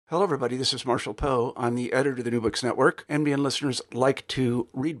Hello, everybody. This is Marshall Poe. I'm the editor of the New Books Network. NBN listeners like to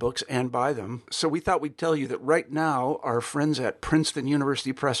read books and buy them. So we thought we'd tell you that right now, our friends at Princeton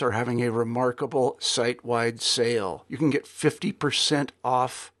University Press are having a remarkable site-wide sale. You can get 50%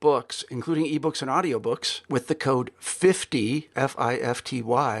 off books, including ebooks and audiobooks, with the code 50,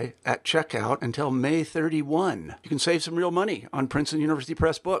 F-I-F-T-Y, at checkout until May 31. You can save some real money on Princeton University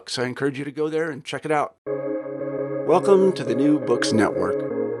Press books. I encourage you to go there and check it out. Welcome to the New Books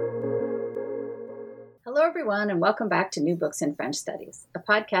Network. Hello, everyone, and welcome back to New Books in French Studies, a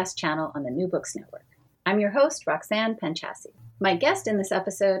podcast channel on the New Books Network. I'm your host, Roxanne Panchasi. My guest in this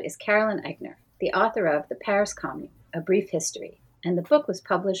episode is Carolyn Eichner, the author of The Paris Commune, A Brief History, and the book was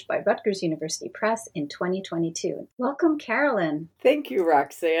published by Rutgers University Press in 2022. Welcome, Carolyn. Thank you,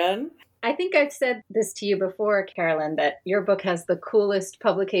 Roxanne. I think I've said this to you before, Carolyn, that your book has the coolest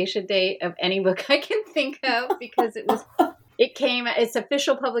publication date of any book I can think of because its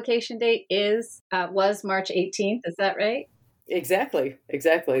official publication date was March 18th. Is that right? Exactly.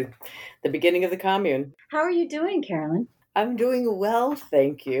 The beginning of the Commune. How are you doing, Carolyn? I'm doing well,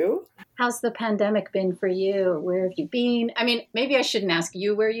 thank you. How's the pandemic been for you? Where have you been? I mean, maybe I shouldn't ask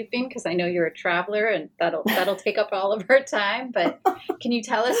you where you've been because I know you're a traveler and that'll take up all of our time. But can you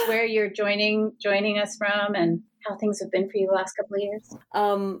tell us where you're joining us from and how things have been for you the last couple of years?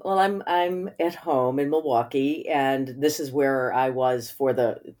 Well, I'm at home in Milwaukee, and this is where I was for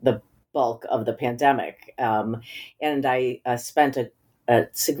the bulk of the pandemic. And I spent a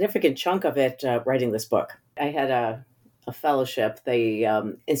significant chunk of it writing this book. I had a fellowship,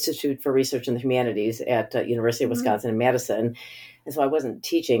 the Institute for Research in the Humanities at University of Wisconsin in Madison. And so I wasn't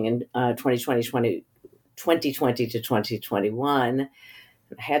teaching in 2020 to 2021.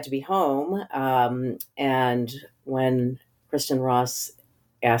 I had to be home. And when Kristen Ross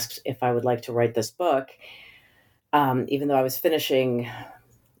asked if I would like to write this book, even though I was finishing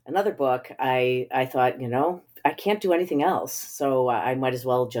another book, I thought, I can't do anything else. So I might as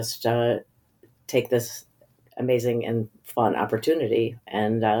well just take this amazing and fun opportunity.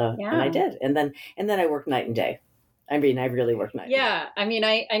 And I did. And then I worked night and day. I mean, I really worked night and day. Yeah. I mean,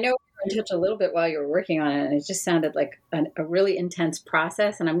 I know we were in touch a little bit while you were working on it, and it just sounded like a really intense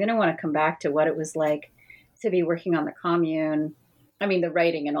process. And I'm going to want to come back to what it was like to be working on the Commune. I mean, the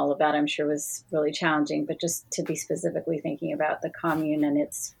writing and all of that, I'm sure, was really challenging, but just to be specifically thinking about the Commune and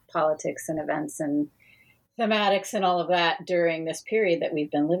its politics and events and thematics and all of that during this period that we've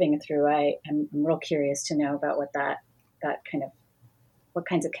been living through, I'm real curious to know about what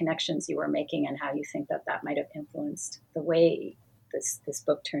kinds of connections you were making and how you think that might have influenced the way this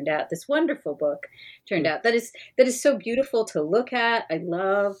book turned out, this wonderful book turned out. That is so beautiful to look at. I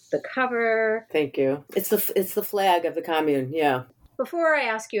love the cover. Thank you. It's the flag of the Commune. Yeah. Before I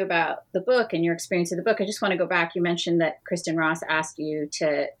ask you about the book and your experience of the book, I just want to go back. You mentioned that Kristen Ross asked you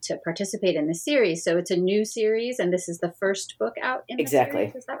to participate in the series. So it's a new series, and this is the first book out in the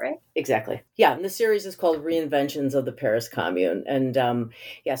series. Is that right? Exactly. Yeah, and the series is called Reinventions of the Paris Commune. And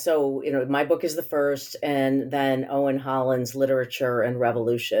so, my book is the first, and then Owen Holland's Literature and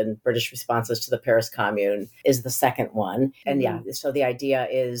Revolution, British Responses to the Paris Commune is the second one. And so the idea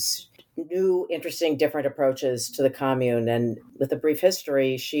is new, interesting, different approaches to the Commune. And with A Brief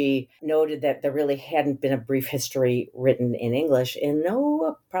History, she noted that there really hadn't been a brief history written in English in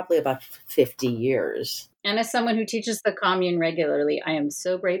probably about 50 years. And as someone who teaches the Commune regularly, I am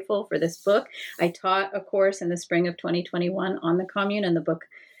so grateful for this book. I taught a course in the spring of 2021 on the Commune, and the book,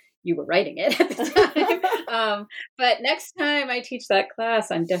 you were writing it at the time. But next time I teach that class,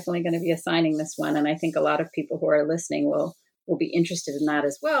 I'm definitely going to be assigning this one. And I think a lot of people who are listening will be interested in that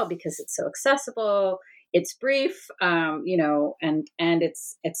as well, because it's so accessible, it's brief, and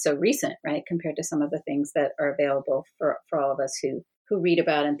it's so recent, right, compared to some of the things that are available for all of us who read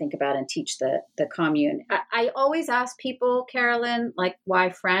about and think about and teach the Commune. I always ask people, Carolyn, like, why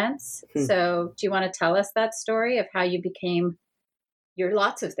France? So do you want to tell us that story of how you became, you're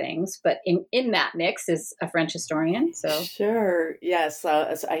lots of things, but in that mix is a French historian. So sure, yes.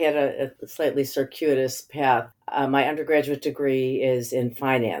 So I had a slightly circuitous path. My undergraduate degree is in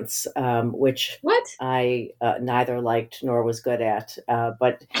finance, which I neither liked nor was good at.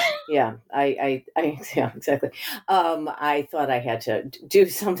 But yeah, I yeah, exactly. I thought I had to do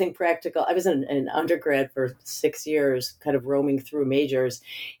something practical. I was an undergrad for 6 years, kind of roaming through majors,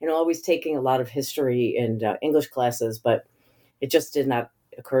 always taking a lot of history and English classes, but it just did not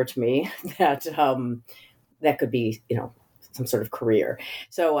occur to me that that could be, some sort of career.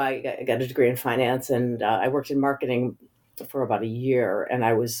 So I got a degree in finance, and I worked in marketing for about a year, and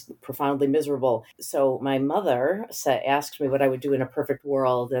I was profoundly miserable. So my mother asked me what I would do in a perfect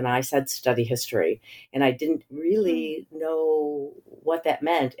world, and I said study history. And I didn't really know what that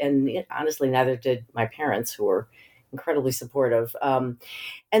meant. And honestly, neither did my parents, who were incredibly supportive.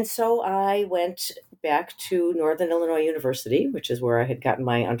 And so I went back to Northern Illinois University, which is where I had gotten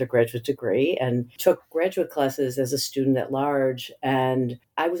my undergraduate degree, and took graduate classes as a student at large. And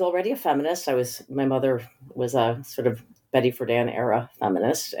I was already a feminist. My mother was a sort of Betty Friedan era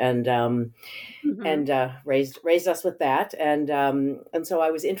feminist, and raised us with that. And so I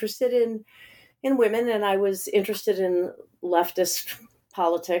was interested in women, and I was interested in leftist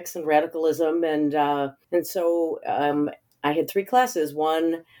politics and radicalism, and so I had 3 classes: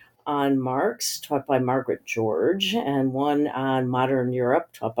 one on Marx, taught by Margaret George, and one on modern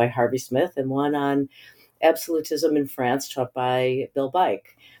Europe, taught by Harvey Smith, and one on absolutism in France, taught by Bill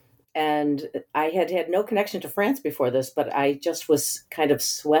Bike. And I had no connection to France before this, but I just was kind of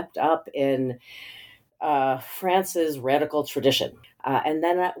swept up in France's radical tradition. And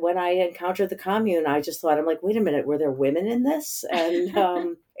then when I encountered the Commune, I just thought, I'm like, wait a minute, were there women in this?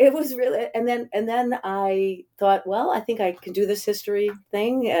 And it was really, and then I thought, well, I think I can do this history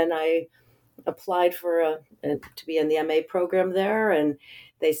thing. And I applied to be in the MA program there. And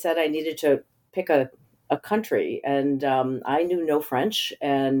they said I needed to pick a country. And I knew no French.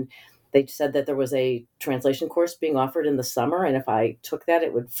 And they said that there was a translation course being offered in the summer, and if I took that,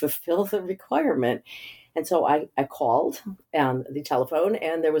 it would fulfill the requirement. And so I called on the telephone,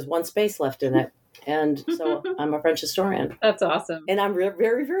 and there was one space left in it. And so I'm a French historian. That's awesome. And I'm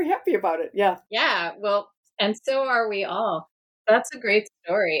very, very happy about it. Yeah. Yeah. Well, and so are we all. That's a great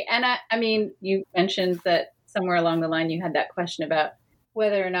story. And I mean, you mentioned that somewhere along the line you had that question about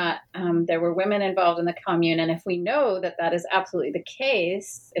whether or not there were women involved in the Commune. And if we know that that is absolutely the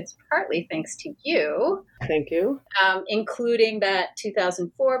case, it's partly thanks to you. Thank you. Including that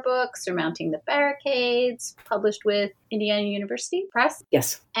 2004 book, Surmounting the Barricades, published with Indiana University Press.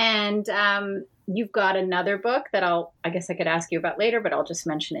 Yes. And you've got another book that I guess I could ask you about later, but I'll just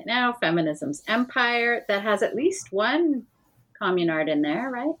mention it now, Feminism's Empire, that has at least one Commune art in there,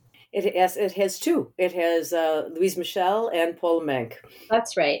 right? It has 2. It has Louise Michel and Paul Menck.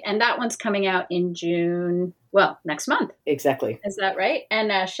 That's right. And that one's coming out in June, well, next month. Exactly. Is that right?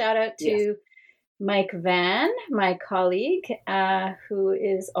 And shout out to Mike Van, my colleague, who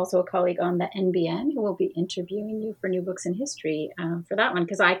is also a colleague on the NBN, who will be interviewing you for New Books in History for that one,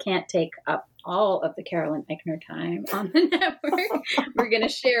 because I can't take up all of the Carolyn Eichner time on the network. We're going to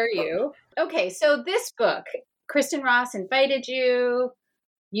share you. Okay, so this book, Kristen Ross invited you.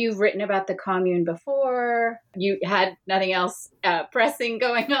 You've written about the Commune before. You had nothing else pressing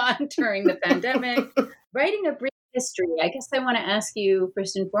going on during the pandemic. Writing a brief history, I guess I want to ask you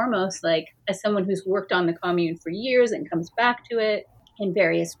first and foremost, like as someone who's worked on the Commune for years and comes back to it in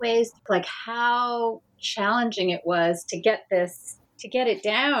various ways, like how challenging it was to get it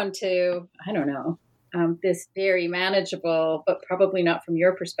down to, I don't know, this very manageable, but probably not from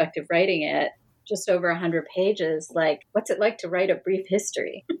your perspective writing it, just over 100 pages. Like, what's it like to write a brief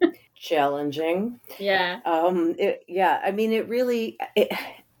history? Challenging. Yeah.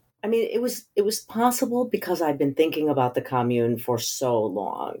 It was possible because I've been thinking about the Commune for so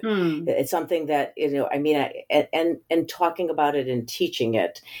long. It's something that, and talking about it and teaching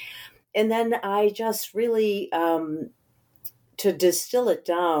it. And then I just really, to distill it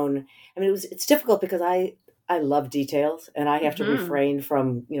down, it's difficult because I love details, and I have to refrain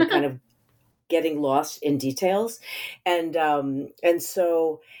from, kind of getting lost in details. And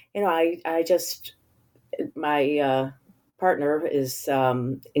so, I just, my partner is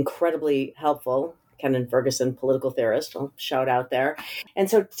incredibly helpful, Kenan Ferguson, political theorist, I'll shout out there. And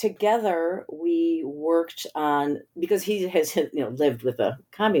so together we worked on, because he has lived with the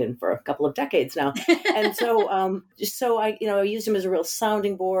Commune for a couple of decades now. And so so I used him as a real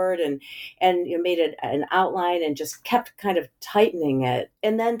sounding board and made an outline and just kept kind of tightening it,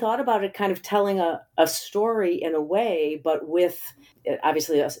 and then thought about it kind of telling a story in a way, but with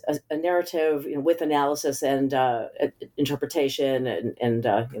obviously a narrative, with analysis and interpretation and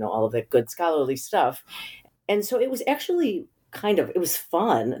all of the good scholarly stuff. And so it was actually it was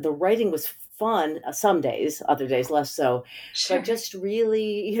fun. The writing was fun some days, other days less so. Sure. But just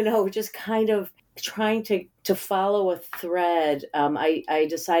really, just kind of trying to follow a thread. I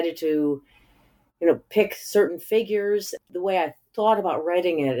decided to, pick certain figures, the way I thought about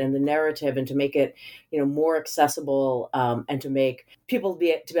writing it and the narrative, and to make it, more accessible, and to make people to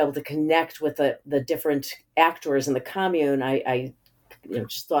be able to connect with the different actors in the Commune. I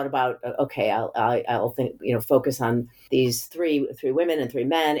just thought about, okay, I'll think, focus on these three women and three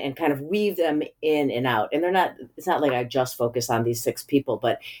men and kind of weave them in and out. And it's not like I just focus on these six people,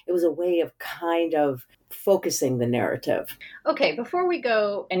 but it was a way of kind of focusing the narrative. Okay, before we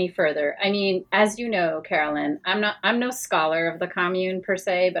go any further, I mean, as you know, Carolyn, I'm no scholar of the Commune per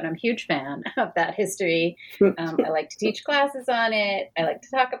se, but I'm a huge fan of that history. I like to teach classes on it. I like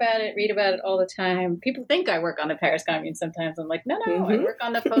to talk about it, read about it all the time. People think I work on the Paris Commune sometimes. I'm like, no, I work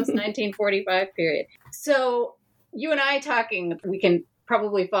on the post-1945 period. So you and I talking, we can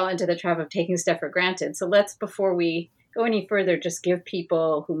probably fall into the trap of taking stuff for granted. So let's, before we go any further, just give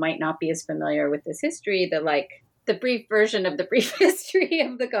people who might not be as familiar with this history the brief version of the brief history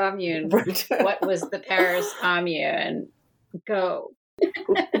of the Commune. Right. What was the Paris Commune? Go.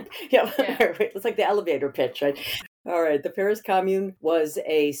 Yeah. It's like the elevator pitch, right? All right. The Paris Commune was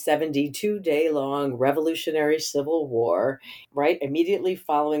a 72-day-long revolutionary civil war, right, immediately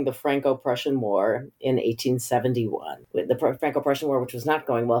following the Franco-Prussian War in 1871. The Franco-Prussian War, which was not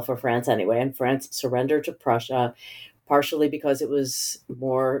going well for France anyway, and France surrendered to Prussia, partially because it was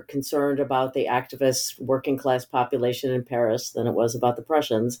more concerned about the activist working class population in Paris than it was about the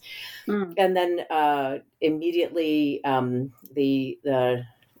Prussians. And then immediately the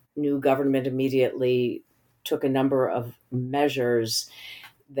new government immediately took a number of measures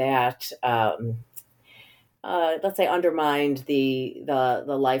that, let's say, undermined the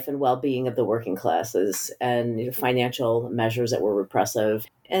life and well-being of the working classes, and financial measures that were repressive,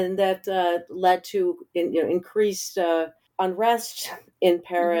 and that led to increased unrest in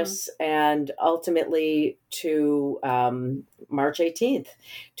Paris, and ultimately to March 18th.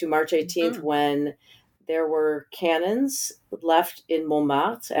 When there were cannons left in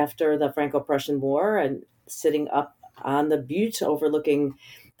Montmartre after the Franco-Prussian War and sitting up on the butte overlooking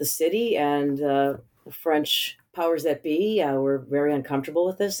the city, and the French powers that be were very uncomfortable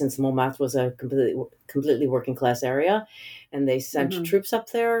with this, since Montmartre was a completely working class area, and they sent troops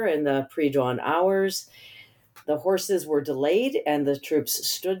up there in the pre-dawn hours. The horses were delayed, and the troops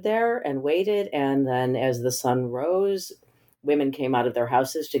stood there and waited, and then as the sun rose, women came out of their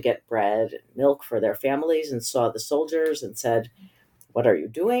houses to get bread and milk for their families, and saw the soldiers and said, "What are you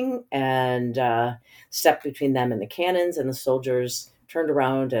doing?" And stepped between them and the cannons, and the soldiers turned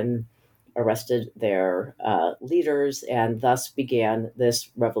around and arrested their leaders, and thus began this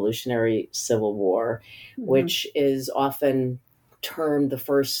revolutionary civil war, which is often termed the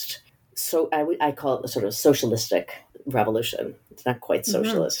first, so I call it the sort of socialistic revolution. It's not quite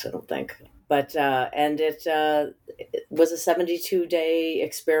socialist, I don't think. But, and it was a 72-day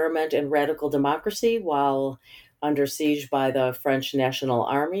experiment in radical democracy while under siege by the French National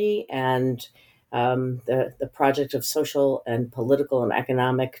Army, and the project of social and political and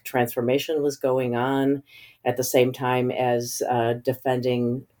economic transformation was going on at the same time as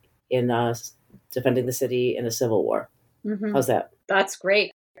defending the city in a civil war. How's that? That's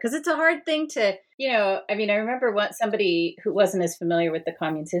great. Because it's a hard thing to, I remember somebody who wasn't as familiar with the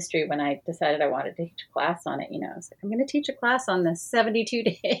Commune's history when I decided I wanted to teach a class on it. I was like, I'm going to teach a class on this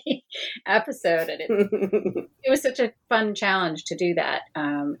 72-day episode. And it was such a fun challenge to do that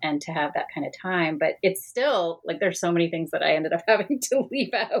and to have that kind of time. But it's still, there's so many things that I ended up having to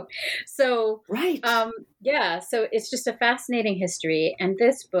leave out. So, right. So it's just a fascinating history. And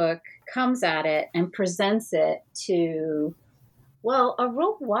this book comes at it and presents it to, a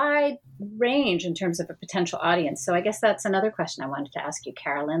real wide range in terms of a potential audience. So I guess that's another question I wanted to ask you,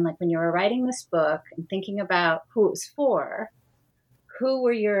 Carolyn. When you were writing this book and thinking about who it was for, who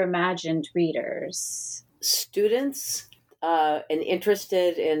were your imagined readers? Students, an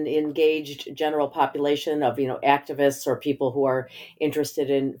interested and engaged general population of, activists or people who are interested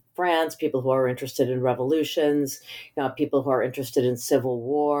in France, people who are interested in revolutions, people who are interested in civil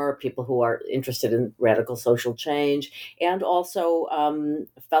war, people who are interested in radical social change, and also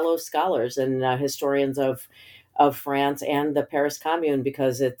fellow scholars and historians of France and the Paris Commune,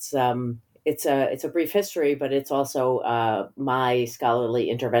 because it's a brief history, but it's also my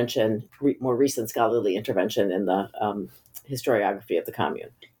scholarly intervention, more recent scholarly intervention in the historiography of the Commune.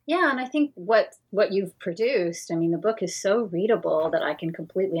 Yeah, and I think what you've produced, the book is so readable that I can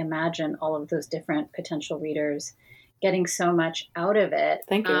completely imagine all of those different potential readers getting so much out of it.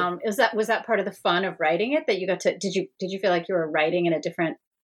 Thank you. Was that part of the fun of writing it, that you got to? Did you feel like you were writing in a different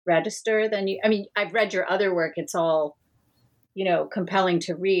register than you? I've read your other work; it's all, compelling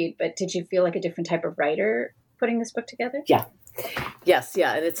to read. But did you feel like a different type of writer putting this book together? Yeah. Yes,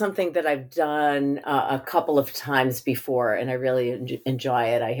 yeah, and it's something that I've done a couple of times before, and I really enjoy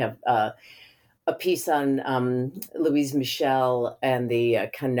it. I have a piece on Louise Michel and the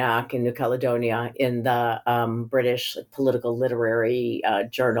Kanak in New Caledonia in the British political literary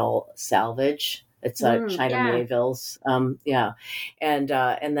journal Salvage. It's China Yeah. Mieville's, yeah, and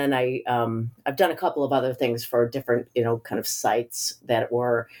then I've done a couple of other things for different kind of sites that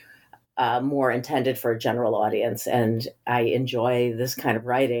were more intended for a general audience, and I enjoy this kind of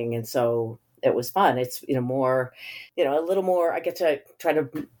writing, and so it was fun. It's more, a little more. I get to try to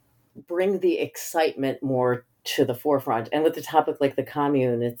bring the excitement more to the forefront, and with the topic like the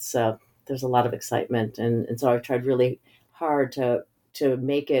commune, it's there's a lot of excitement, and so I've tried really hard to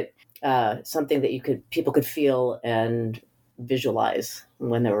make it something that people could feel and visualize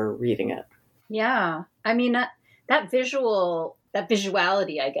when they were reading it. Yeah, I mean that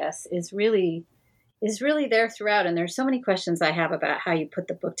visuality, I guess, is really there throughout. And there's so many questions I have about how you put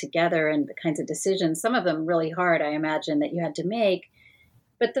the book together and the kinds of decisions. Some of them really hard, I imagine, that you had to make.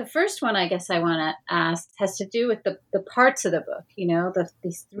 But the first one I guess I want to ask has to do with the parts of the book.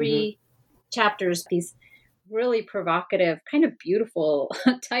 These three chapters, these really provocative, kind of beautiful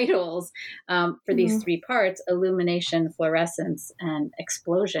titles for these three parts: illumination, fluorescence, and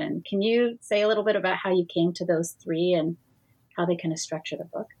explosion. Can you say a little bit about how you came to those three and how they kind of structure the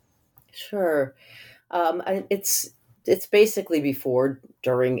book? Sure. It's basically before,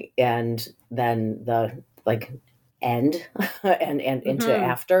 during, and then the end and into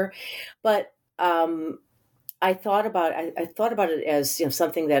after. But I thought about it as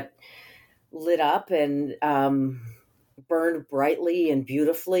something that lit up and burned brightly and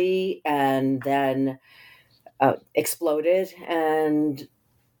beautifully, and then exploded and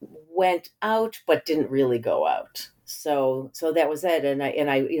went out, but didn't really go out. So that was it. And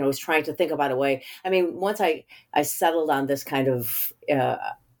I was trying to think about a way. I mean, once I settled on this kind of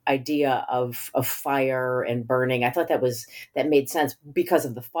idea of fire and burning, I thought that made sense because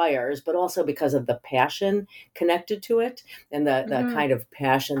of the fires, but also because of the passion connected to it, and the kind of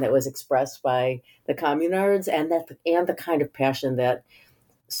passion that was expressed by the communards, and the kind of passion that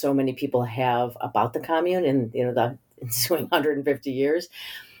so many people have about the commune in the ensuing 150 years.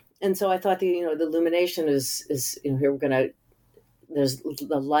 And so I thought the illumination is here there's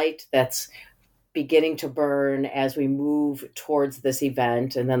the light that's beginning to burn as we move towards this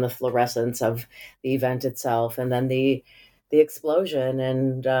event, and then the fluorescence of the event itself, and then the explosion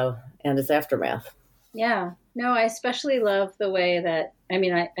and its aftermath. Yeah, no, I especially love the way that, I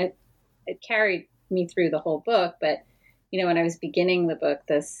mean, it carried me through the whole book, but when I was beginning the book,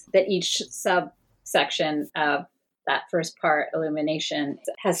 that each subsection of that first part, illumination,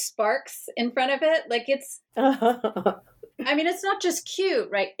 has sparks in front of it. Like it's, I mean, it's not just cute,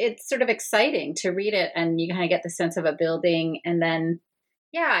 right? It's sort of exciting to read it, and you kind of get the sense of a building. And then,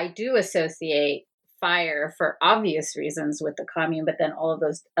 yeah, I do associate fire for obvious reasons with the commune, but then all of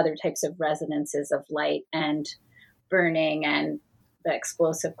those other types of resonances of light and burning and the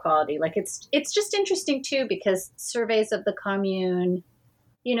explosive quality. Like it's just interesting too, because surveys of the commune,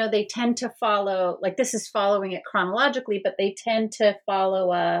 they tend to follow, like this is following it chronologically, but they tend to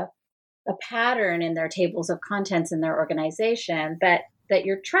follow a pattern in their tables of contents in their organization that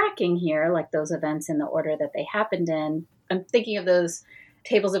you're tracking here, like those events in the order that they happened in. I'm thinking of those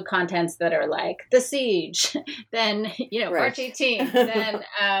tables of contents that are like the siege, then, right. March 18th, then,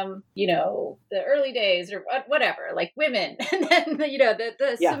 the early days or whatever, like women, and then,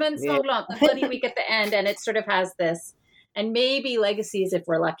 the Semaine Sanglante, the bloody week at the end. And it sort of has this, and maybe legacies if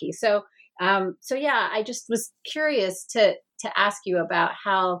we're lucky. So yeah, I just was curious to ask you about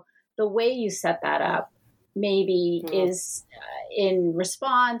how the way you set that up maybe is in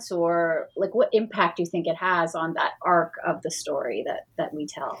response, or like what impact do you think it has on that arc of the story that we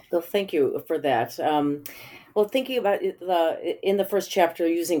tell? Well, thank you for that. Well, thinking about in the first chapter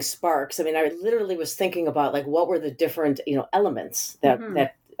using sparks, I mean, I literally was thinking about like what were the different elements that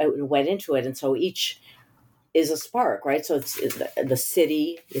went into it, and so each is a spark, right? So it's the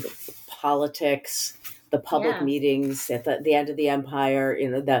city, politics, the public meetings at the end of the empire,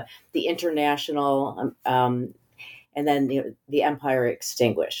 the international, and then the empire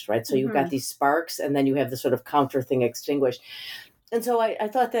extinguished, right? So you've got these sparks, and then you have the sort of counter thing extinguished. And so I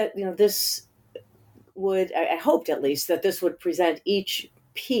thought that this would, I hoped at least that this would present each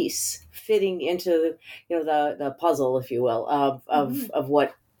piece fitting into the puzzle, if you will, of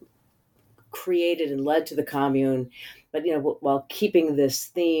what created and led to the commune, but while keeping this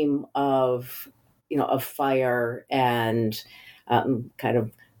theme of fire and kind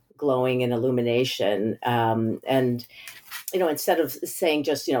of glowing and illumination, and instead of saying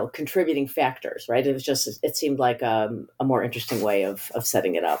just contributing factors, right? It seemed like a more interesting way of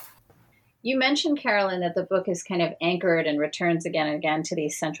setting it up. You mentioned, Carolyn, that the book is kind of anchored and returns again and again to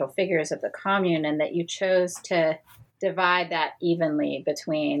these central figures of the commune, and that you chose to divide that evenly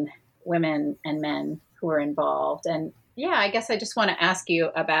between women and men who were involved. And yeah, I guess I just want to ask you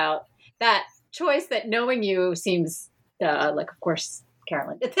about that choice that, knowing you, seems like, of course,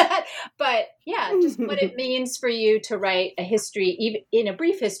 Carolyn did that. But yeah, just what it means for you to write a history, even in a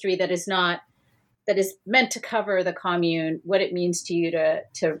brief history that is meant to cover the commune, what it means to you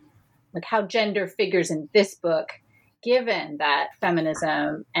to like how gender figures in this book, given that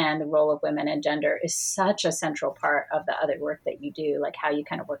feminism and the role of women and gender is such a central part of the other work that you do, like how you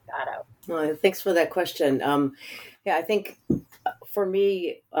kind of work that out. Well, thanks for that question. Yeah, I think for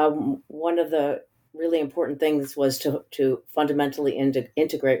me, one of the really important things was to fundamentally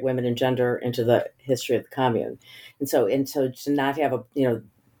integrate women and gender into the history of the commune, and so to not have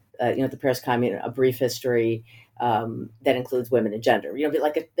the Paris Commune, a brief history that includes women and gender.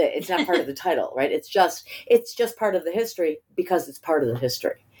 Like it's not part of the title, right? It's just part of the history because it's part of the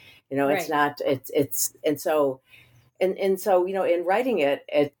history. Right. It's not. It's and so in writing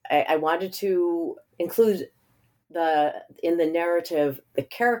it, I wanted to include in the narrative the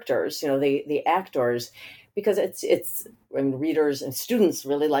characters, the actors, because it's readers and students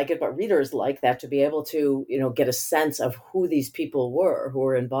really like it, but readers like that, to be able to get a sense of who these people who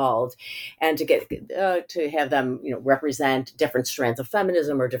were involved, and to get to have them represent different strands of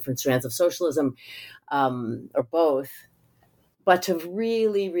feminism or different strands of socialism, or both, but to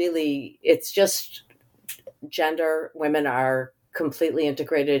really it's just gender. Women are completely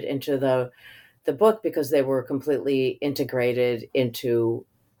integrated into the book because they were completely integrated into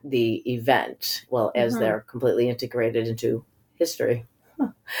the event, as they're completely integrated into history.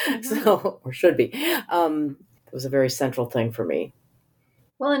 So, or should be. It was a very central thing for me.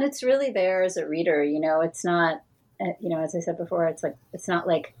 Well, and it's really there as a reader. It's not, as I said before, it's not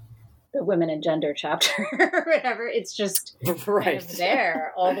like the women and gender chapter or whatever. It's just right. kind of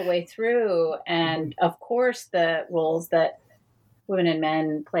there all the way through. And of course, the roles that women and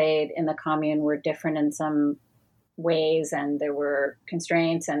men played in the commune were different in some ways, and there were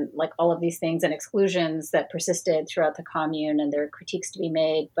constraints and like all of these things and exclusions that persisted throughout the commune, and there are critiques to be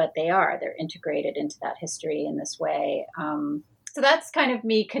made, but they're integrated into that history in this way. So that's kind of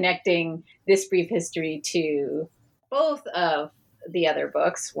me connecting this brief history to both of the other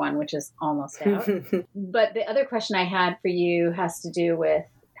books, one which is almost out. But the other question I had for you has to do with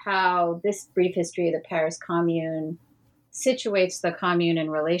how this brief history of the Paris Commune situates the commune in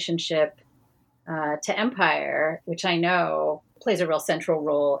relationship to empire, which I know plays a real central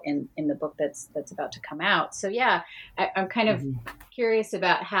role in the book that's about to come out. So yeah, I'm kind of curious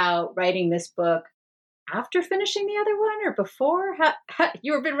about how writing this book after finishing the other one or before. How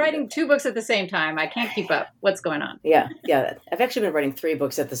you've been writing two books at the same time. I can't keep up. What's going on? Yeah. I've actually been writing 3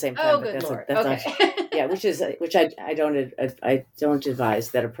 books at the same time. Oh, good Lord. Okay. Yeah, which I don't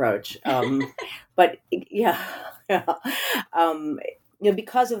advise that approach. But yeah.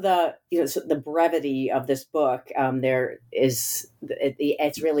 Because of the brevity of this book, there is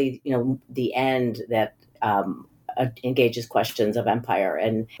it's really the end that engages questions of empire,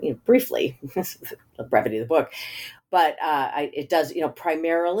 and briefly the brevity of the book, but it does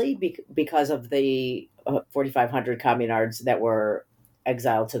primarily because of the 4,500 communards that were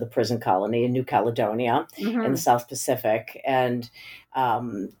exiled to the prison colony in New Caledonia in the South Pacific, and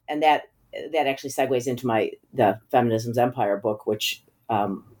that actually segues into the Feminism's Empire book, which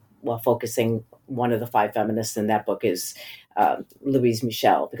focusing one of the 5 feminists in that book is Louise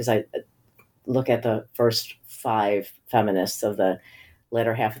Michel, because I look at the first 5 feminists of the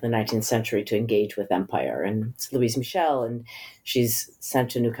latter half of the 19th century to engage with empire. And it's Louise Michel, and she's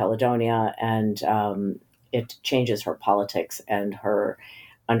sent to New Caledonia, and it changes her politics and her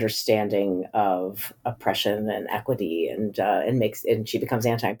understanding of oppression and equity, and she becomes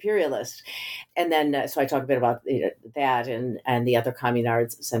anti-imperialist. And then so I talk a bit about that and the other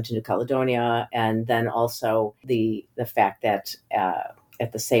communards sent to New Caledonia, and then also the fact that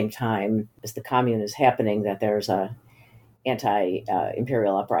at the same time as the commune is happening, that there's a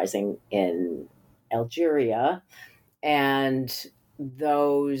anti-imperial uprising in Algeria, and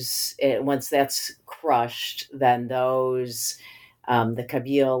those once that's crushed, then those the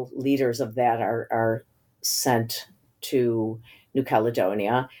Kabyle leaders of that are sent to New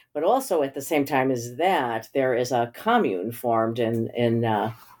Caledonia. But also at the same time as that, there is a commune formed in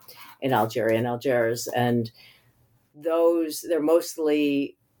Algeria, in Algiers, and they're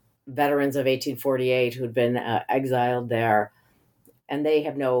mostly veterans of 1848 who'd been exiled there, and they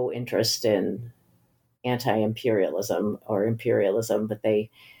have no interest in anti-imperialism or imperialism, but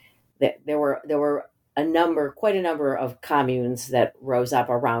there were quite a number of communes that rose up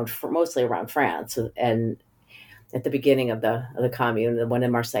mostly around France, and at the beginning of the commune, the one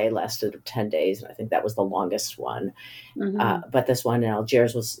in Marseille lasted 10 days, and I think that was the longest one. But this one in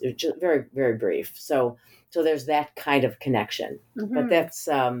Algiers was just very, very brief. So there's that kind of connection. But that's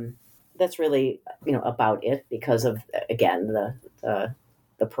really, about it, because of, again, the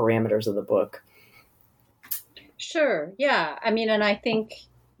parameters of the book. Sure. Yeah. I mean, and I think,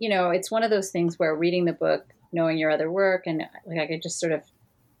 it's one of those things where reading the book, knowing your other work, and like I could just sort of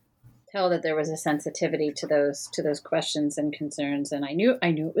tell that there was a sensitivity to those questions and concerns, and I knew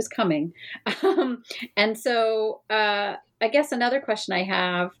it was coming. And so I guess another question I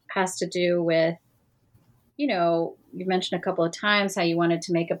have has to do with, you mentioned a couple of times how you wanted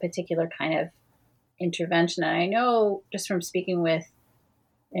to make a particular kind of intervention. And I know just from speaking with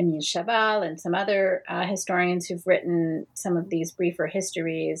Émile Chaval and some other historians who've written some of these briefer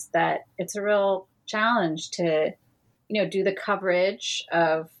histories, that it's a real challenge to, do the coverage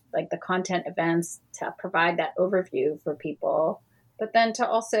of like the content events, to provide that overview for people, but then to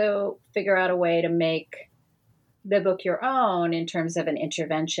also figure out a way to make the book your own in terms of an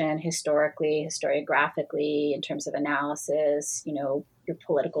intervention historically, historiographically, in terms of analysis, your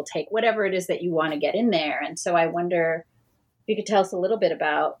political take, whatever it is that you want to get in there. And so I wonder if you could tell us a little bit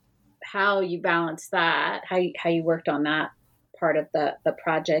about how you balance that, how you worked on that part of the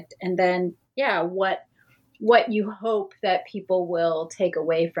project, and then, what you hope that people will take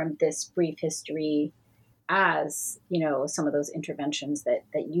away from this brief history as, some of those interventions that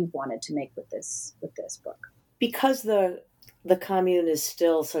you've wanted to make with this book. Because the commune is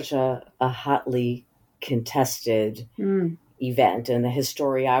still such a hotly contested event, and the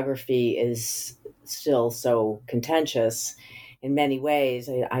historiography is still so contentious in many ways,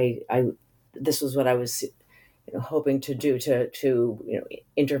 I this was what I was hoping to do, to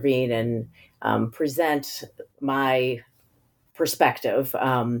intervene and present my perspective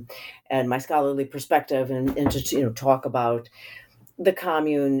and my scholarly perspective, and to talk about the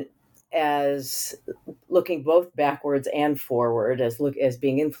commune as looking both backwards and forward, as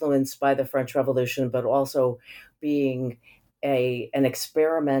being influenced by the French Revolution, but also being an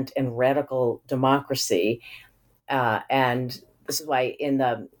experiment in radical democracy. And this is why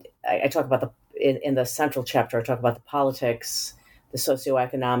I talk about in the central chapter, I talk about the politics, the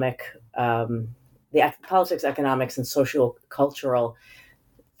socioeconomic, the politics, economics, and social cultural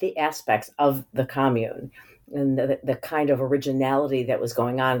the aspects of the commune, and the kind of originality that was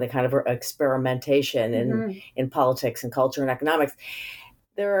going on, the kind of experimentation in politics and culture and economics.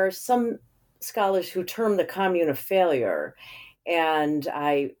 There are some scholars who term the commune a failure, and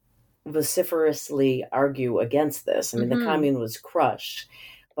I vociferously argue against this. I mean, the commune was crushed,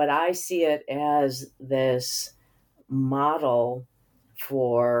 but I see it as this model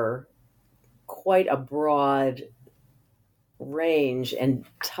for quite a broad range and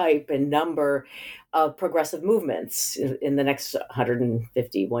type and number of progressive movements in the next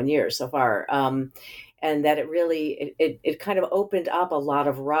 151 years so far. And that it really, it kind of opened up a lot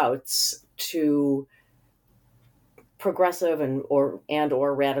of routes to progressive and or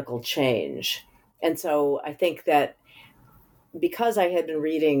radical change. And so I think that because I had been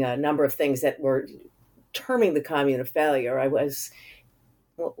reading a number of things that were terming the commune a failure, I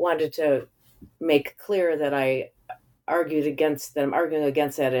wanted to make clear that I'm arguing against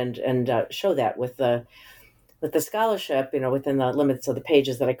that, and show that with the scholarship, within the limits of the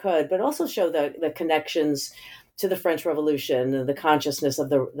pages that I could, but also show the connections to the French Revolution and the consciousness of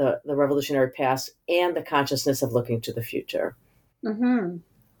the revolutionary past and the consciousness of looking to the future. Mm-hmm.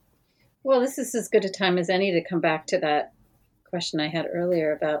 Well, this is as good a time as any to come back to that question I had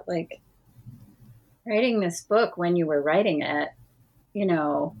earlier about like writing this book when you were writing it.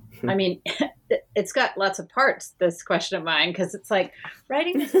 I mean, it's got lots of parts, this question of mine, because it's like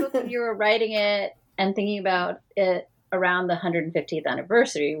writing this book when you were writing it and thinking about it around the 150th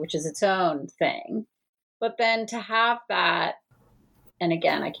anniversary, which is its own thing. But then to have that, and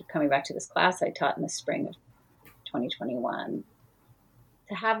again, I keep coming back to this class I taught in the spring of 2021,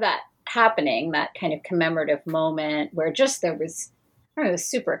 to have that happening, that kind of commemorative moment where just there was, it was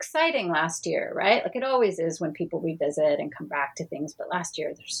super exciting last year, right? Like it always is when people revisit and come back to things. But last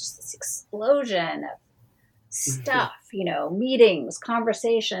year, there's just this explosion of stuff, meetings,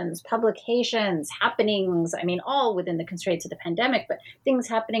 conversations, publications, happenings. I mean, all within the constraints of the pandemic, but things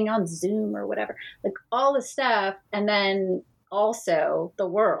happening on Zoom or whatever, like all the stuff. And then also the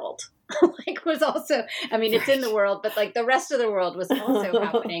world was also, I mean, it's in the world, but like the rest of the world was also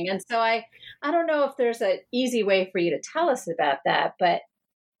happening. And so I don't know if there's an easy way for you to tell us about that, but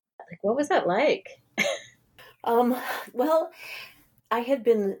like, what was that like? Well, I had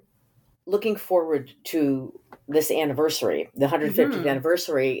been looking forward to this anniversary, the 150th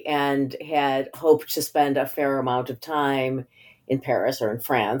anniversary, and had hoped to spend a fair amount of time in Paris or in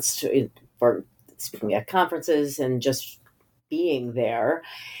France for speaking at conferences and just being there.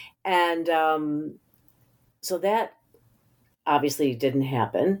 And so that obviously didn't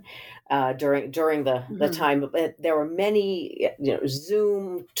happen during the time. There were many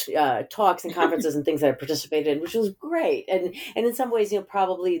Zoom talks and conferences and things that I participated in, which was great. And in some ways,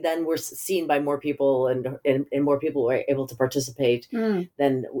 probably then we're seen by more people, and more people were able to participate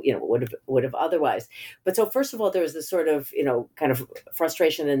than would have otherwise. But so first of all, there was this sort of kind of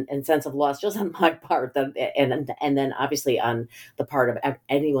frustration and sense of loss just on my part, and then obviously on the part of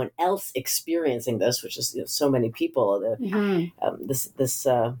anyone else experiencing this, which is so many people.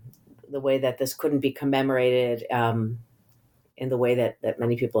 The way that this couldn't be commemorated in the way that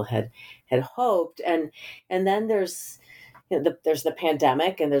many people had hoped, and then there's there's the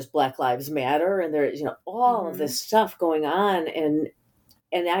pandemic, and there's Black Lives Matter, and there's all of this stuff going on, and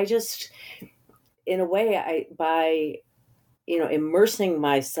I just, in a way, by immersing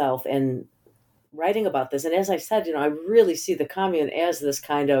myself and writing about this, and as I said, I really see the commune as this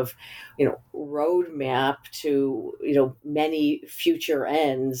kind of roadmap to many future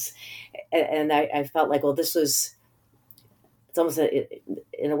ends, and I felt like, well, this was, it's almost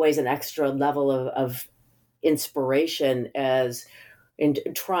in a ways an extra level of inspiration as in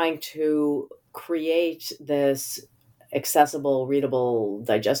trying to create this accessible, readable,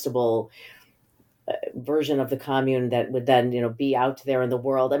 digestible version of the commune that would then be out there in the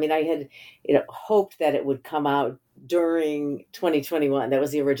world. I mean, I had hoped that it would come out during 2021. That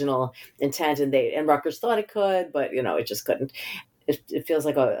was the original intent, and Rutgers thought it could, but it just couldn't. It feels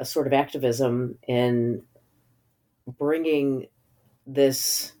like a sort of activism in bringing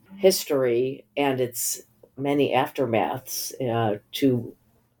this history and its many aftermaths to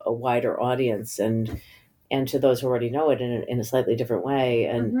a wider audience, and to those who already know it in a slightly different way.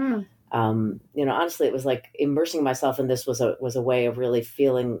 And honestly, it was like immersing myself in this was a way of really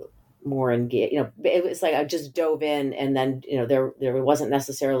feeling more engaged. It was like I just dove in, and then there wasn't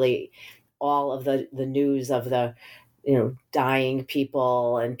necessarily all of the news of the dying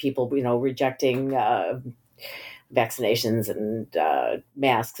people and people rejecting vaccinations and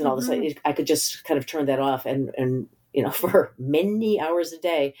masks and all this. I could just kind of turn that off and for many hours a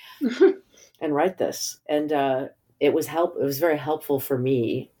day and write this. And it was very helpful for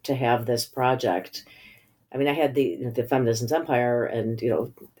me to have this project. I mean, I had the Feminism's Empire, and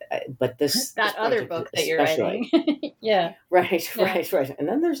but this other book that you're writing, yeah, right. And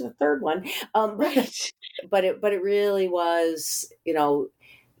then there's a third one, but it really was,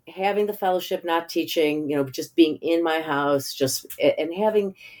 having the fellowship, not teaching, just being in my house, just and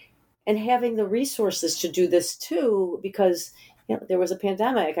having the resources to do this too, because there was a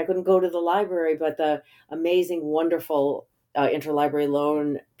pandemic. I couldn't go to the library, but the amazing, wonderful interlibrary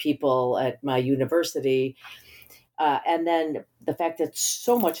loan people at my university. And then the fact that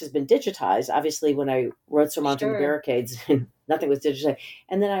so much has been digitized. Obviously, when I wrote Surmounting the Barricades, nothing was digitized.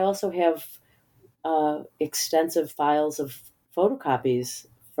 And then I also have extensive files of photocopies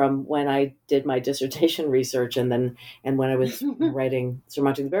from when I did my dissertation research, and when I was writing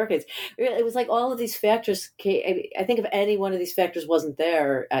Surmounting the Barricades. It was like all of these factors came. I think if any one of these factors wasn't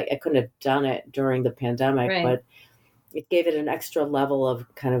there, I couldn't have done it during the pandemic, right. But it gave it an extra level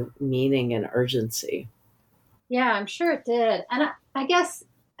of kind of meaning and urgency. Yeah, I'm sure it did. And I guess,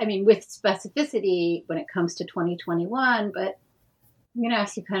 with specificity when it comes to 2021, but I'm going to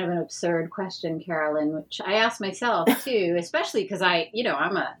ask you kind of an absurd question, Carolyn, which I ask myself too, especially because I'm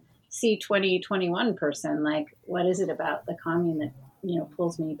a C2021 person. Like, what is it about the commune that,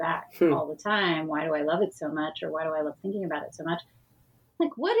 pulls me back all the time? Why do I love it so much? Or why do I love thinking about it so much?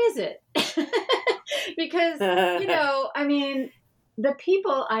 Like, what is it? Because, the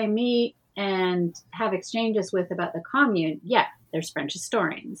people I meet and have exchanges with about the commune, there's French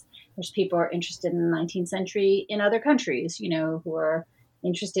historians. There's people who are interested in the 19th century in other countries, who are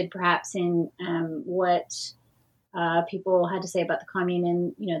interested perhaps in what people had to say about the commune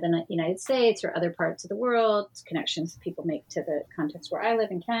in, the United States or other parts of the world, connections people make to the context where I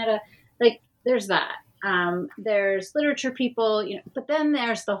live in Canada. Like, there's that. There's literature people, but then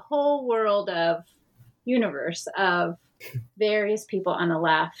there's the whole world of universe of various people on the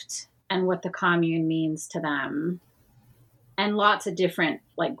left and what the commune means to them, and lots of different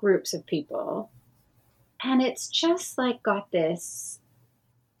groups of people. And it's just got this,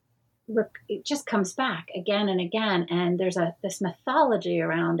 it just comes back again and again. And there's this mythology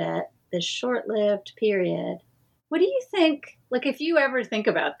around it, this short-lived period. What do you think, if you ever think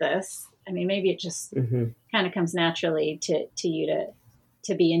about this, maybe it just kind of comes naturally to you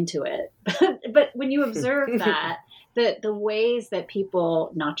to be into it. But when you observe that, the ways that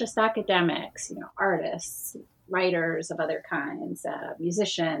people, not just academics, artists, writers of other kinds,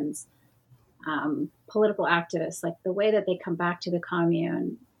 musicians, political activists, like the way that they come back to the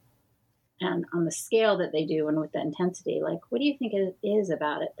commune and on the scale that they do and with the intensity, like, what do you think it is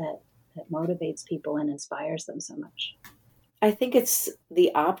about it that motivates people and inspires them so much? I think it's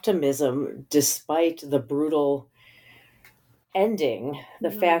the optimism despite the brutal ending,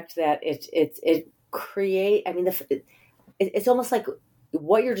 the fact that it create, I mean, it's almost like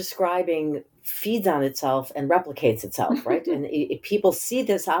what you're describing feeds on itself and replicates itself, right? And people see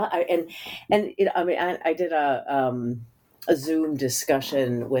this, and I mean, I did a Zoom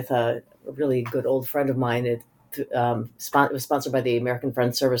discussion with a really good old friend of mine. It was sponsored by the American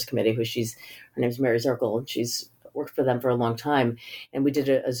Friends Service Committee, her name's Mary Zirkle, and she's worked for them for a long time. And we did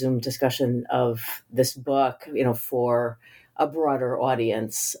a Zoom discussion of this book, for a broader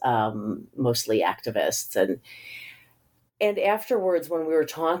audience, mostly activists. And afterwards, when we were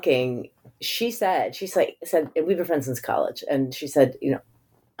talking, she said, and we've been friends since college. And she said,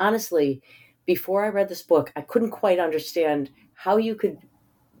 honestly, before I read this book, I couldn't quite understand how you could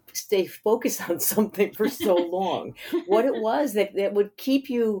stay focused on something for so long, what it was that would keep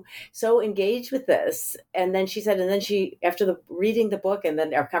you so engaged with this. And then she said, after reading the book and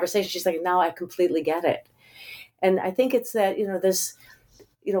then our conversation, she's like, now I completely get it. And I think it's that, this,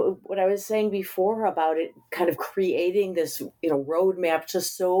 what I was saying before about it kind of creating this, roadmap to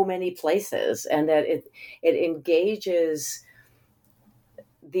so many places, and that it engages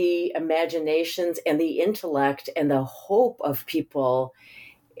the imaginations and the intellect and the hope of people,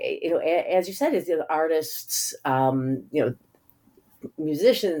 as you said, is artists,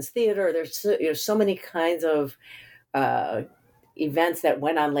 musicians, theater. There's so many kinds of events that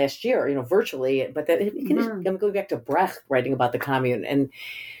went on last year, virtually. But that I'm going back to Brecht writing about the commune, and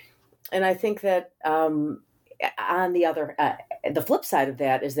I think that on the flip side of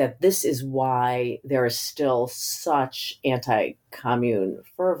that is that this is why there is still such anti-commune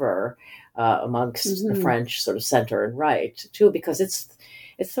fervor amongst the French sort of center and right too, because it's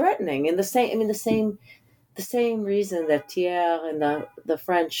threatening. And the same reason that Thiers and the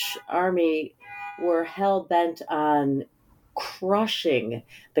French army were hell bent on crushing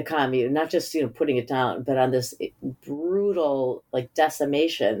the commune, not just putting it down, but on this brutal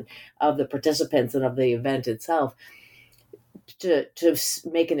decimation of the participants and of the event itself, to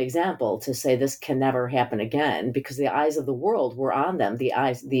make an example, to say this can never happen again, because the eyes of the world were on them. The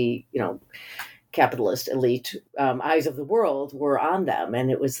capitalist elite eyes of the world were on them,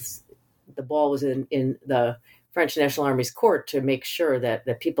 and the ball was in the French National Army's court to make sure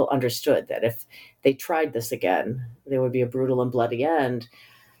that people understood that if they tried this again, there would be a brutal and bloody end.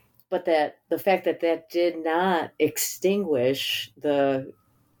 But that the fact that did not extinguish the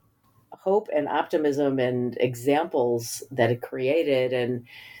hope and optimism and examples that it created, and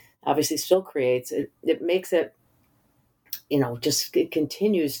obviously still creates, it makes it, it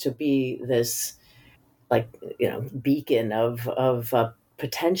continues to be this beacon of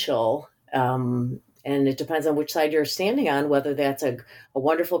potential. And it depends on which side you're standing on, whether that's a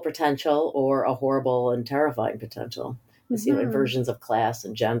wonderful potential or a horrible and terrifying potential. It's, inversions of class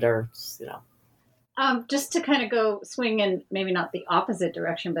and gender, Just to kind of go swing in maybe not the opposite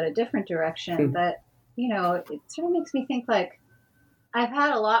direction, but a different direction. But, it sort of makes me think I've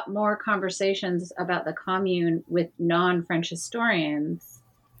had a lot more conversations about the commune with non-French historians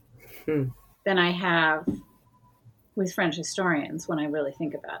than I have with French historians when I really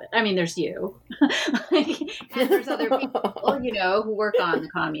think about it. I mean, there's you, and there's other people, who work on the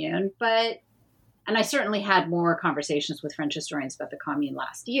commune, and I certainly had more conversations with French historians about the commune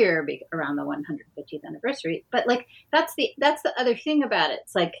last year around the 150th anniversary. But that's the other thing about it.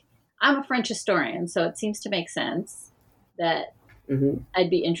 It's I'm a French historian, so it seems to make sense that I'd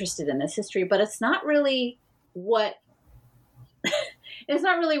be interested in this history, but it's not really what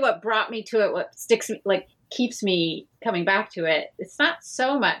brought me to it. What sticks me, keeps me coming back to it. It's not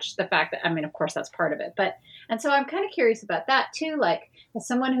so much the fact that, of course that's part of it, and so I'm kind of curious about that too. As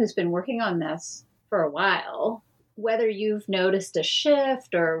someone who's been working on this for a while, whether you've noticed a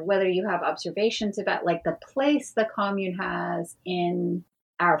shift or whether you have observations about the place the commune has in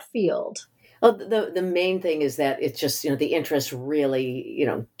our field. Well, the main thing is that it's just, the interest really,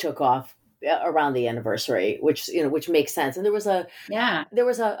 took off around the anniversary, which makes sense. And there was a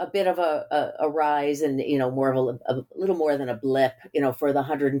bit of a rise, and more of a little more than a blip, for the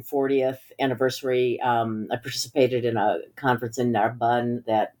 140th anniversary. I participated in a conference in Narbonne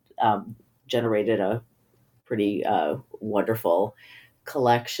that generated a pretty wonderful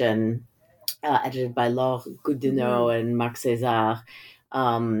collection edited by Laure Goudinot and Marc César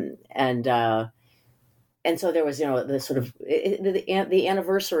And so there was, the sort of the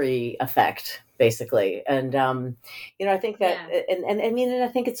anniversary effect, basically. And I think that, and I mean, and I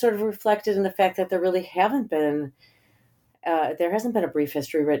think it's sort of reflected in the fact that there really there hasn't been a brief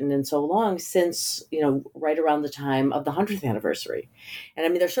history written in so long since, right around the time of the 100th anniversary. And I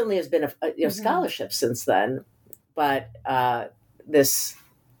mean, there certainly has been a scholarship since then, but this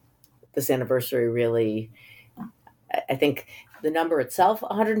anniversary really, I think the number itself,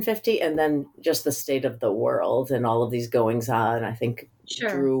 150, and then just the state of the world and all of these goings on, I think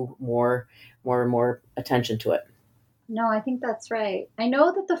drew more and more attention to it. No, I think that's right. I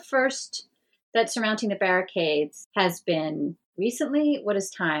know that the first that Surmounting the Barricades has been recently. What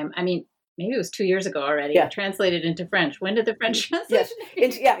is time? I mean, maybe it was 2 years ago already. Yeah. Translated into French. When did the French translation?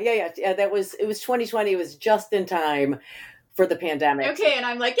 Yes. Yeah. It was 2020. It was just in time for the pandemic. Okay, and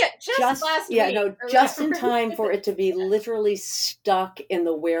I'm like, just last week. Yeah, no, just in time for it to be literally stuck in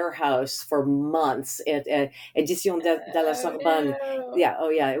the warehouse for months at Édition de la Sorbonne. No.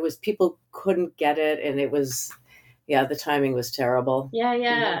 Yeah, it was, people couldn't get it, and it was, the timing was terrible. Yeah.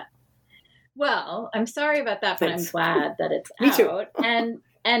 Mm-hmm. Well, I'm sorry about that, but Thanks. I'm glad that it's Me out. Too.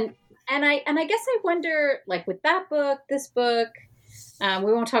 And I guess I wonder, like with that book, this book,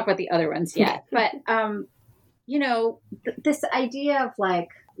 we won't talk about the other ones yet, but this idea of like,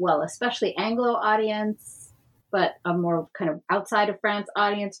 well, especially Anglo audience, but a more kind of outside of France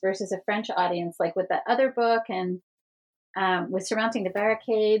audience versus a French audience, like with that other book and with Surmounting the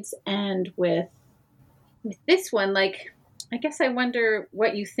Barricades and with this one, like, I guess I wonder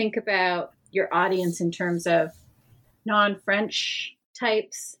what you think about your audience in terms of non-French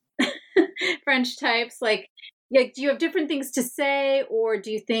types, French types, like, do you have different things to say, or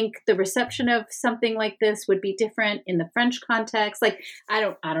do you think the reception of something like this would be different in the French context? Like, I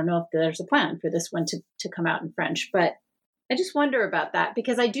don't know if there's a plan for this one to come out in French, but I just wonder about that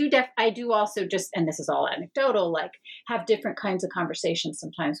because I do also just, and this is all anecdotal, like have different kinds of conversations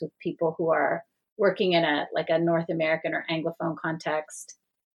sometimes with people who are working in a North American or Anglophone context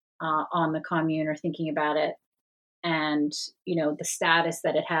on the commune or thinking about it. And, the status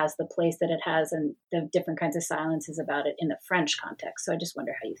that it has, the place that it has, and the different kinds of silences about it in the French context. So I just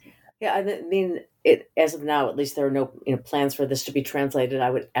wonder how you think that. Yeah, I mean, as of now, at least there are no plans for this to be translated. I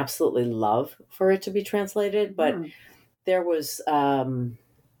would absolutely love for it to be translated, but there was, the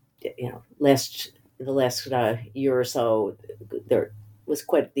last year or so, there was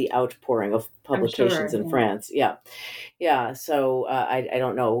quite the outpouring of publications in France. Yeah. So I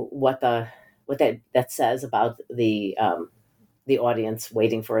don't know what that says about the audience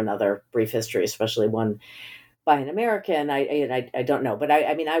waiting for another brief history, especially one by an American. I don't know, but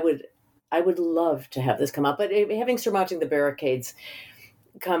I mean, I would love to have this come out. But having Surmounting the Barricades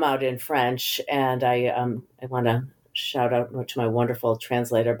come out in French, and I want to shout out to my wonderful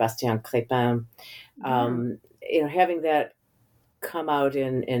translator Bastien Crépin. Having that come out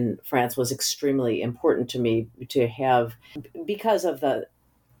in France was extremely important to me to have, because of the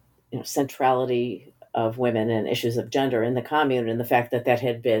centrality of women and issues of gender in the commune, and the fact that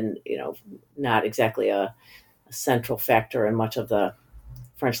had been not exactly a central factor in much of the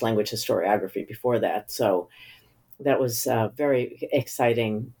French language historiography before that. So that was very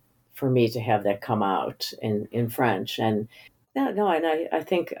exciting for me to have that come out in French. And I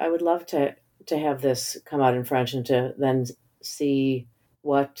think I would love to have this come out in French and to then see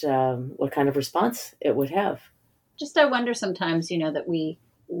what kind of response it would have. Just I wonder sometimes, that we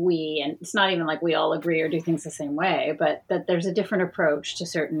and it's not even like we all agree or do things the same way, but that there's a different approach to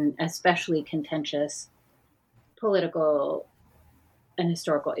certain especially contentious political and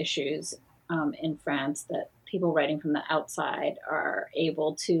historical issues in France that people writing from the outside are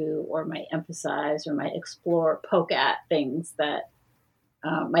able to, or might emphasize, or might explore, poke at things that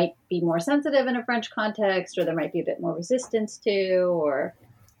might be more sensitive in a French context, or there might be a bit more resistance to, or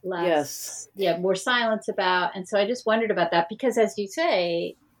less, more silence about. And so I just wondered about that because, as you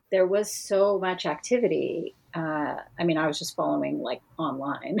say, there was so much activity. I mean, I was just following like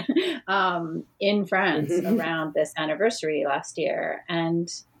online in France around this anniversary last year.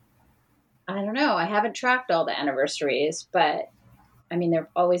 And I don't know, I haven't tracked all the anniversaries, but I mean, there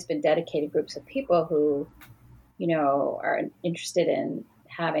have always been dedicated groups of people who, are interested in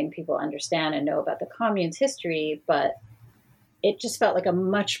having people understand and know about the commune's history, but it just felt like a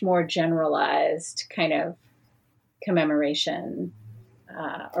much more generalized kind of commemoration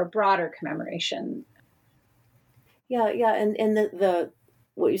or broader commemoration. Yeah, and the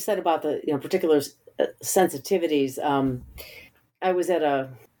what you said about the particular sensitivities. I was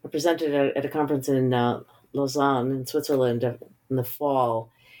presented at a conference in Lausanne in Switzerland in the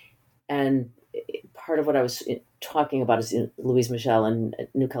fall, and part of what I was talking about is Louise Michel in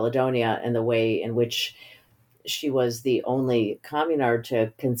New Caledonia, and the way in which she was the only communard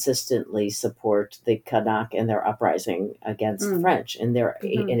to consistently support the Kanak in their uprising against the French in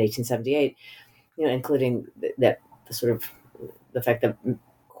 1878, including that the fact that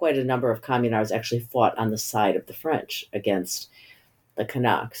quite a number of communards actually fought on the side of the French against the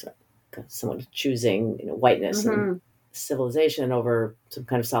Kanaks, someone choosing whiteness and civilization over some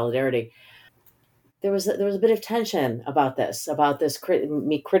kind of solidarity. There was a bit of tension about this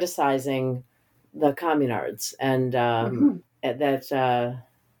me criticizing the communards, and that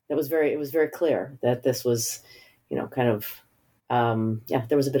it was very clear that this was there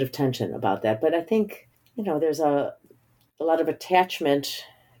was a bit of tension about that. But I think there's a lot of attachment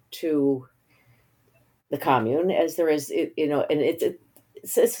to the commune, as there is and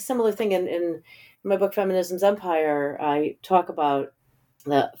it's a similar thing in my book Feminism's Empire. I talk about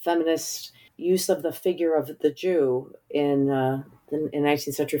the feminist use of the figure of the Jew in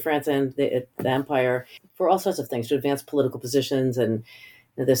 19th century France and the empire for all sorts of things, to advance political positions, and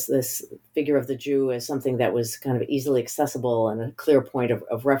this figure of the Jew as something that was kind of easily accessible and a clear point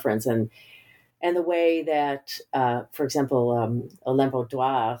of reference, and the way that, for example, Hélène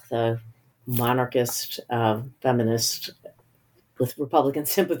Baudoir, the monarchist feminist with Republican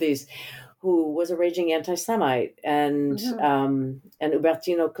sympathies, who was a raging anti-Semite, and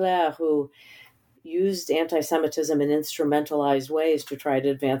Hubertine Auclair, who used anti-Semitism in instrumentalized ways to try to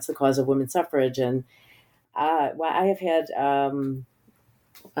advance the cause of women's suffrage. And I have had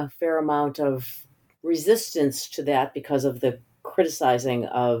a fair amount of resistance to that because of the criticizing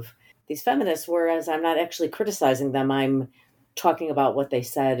of these feminists, whereas I'm not actually criticizing them. I'm talking about what they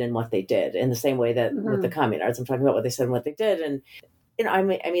said and what they did, in the same way that with the communards, I'm talking about what they said and what they did. And, I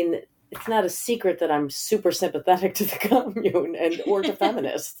mean, it's not a secret that I'm super sympathetic to the commune or to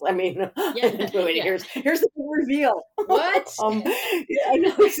feminists. I mean, here's the big reveal. What? I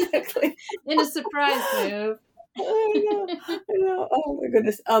know, exactly. In a surprise move. I know. Oh my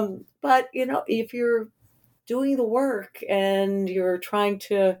goodness. But if you're doing the work and you're trying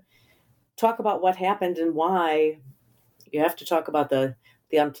to talk about what happened and why, you have to talk about the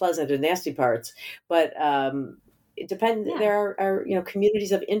unpleasant and nasty parts. But it depends. Yeah. There are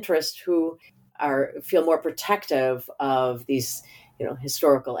communities of interest who feel more protective of these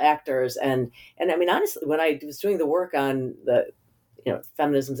historical actors, and I mean, honestly, when I was doing the work on the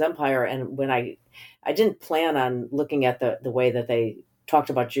Feminism's Empire, and when I didn't plan on looking at the way that they talked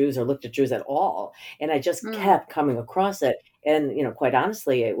about Jews or looked at Jews at all, and I just kept coming across it, and quite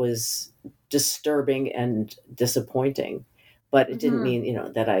honestly, it was disturbing and disappointing. But it didn't mean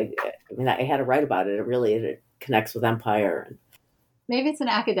that I had to write about it. It connects with Empire. Maybe it's an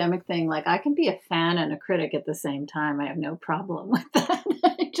academic thing. Like, I can be a fan and a critic at the same time. I have no problem with that.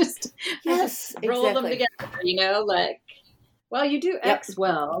 I just roll them together, like, well, you do X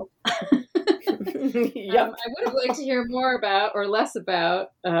well. Yep. I would have liked to hear more about, or less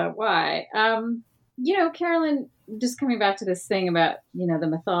about, why. Carolyn, just coming back to this thing about, the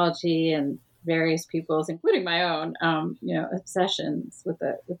mythology and various people's, including my own, obsessions with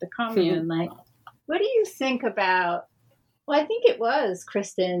the commune. Like, what do you think about? Well, I think it was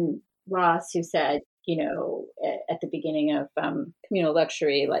Kristen Ross who said, at the beginning of Communal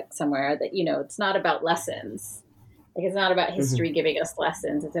Luxury, like somewhere, that it's not about lessons. Like, it's not about history giving us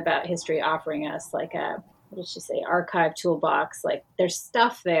lessons. It's about history offering us like a, what did she say, archive toolbox. Like, there's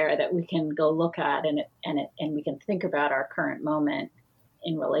stuff there that we can go look at, and we can think about our current moment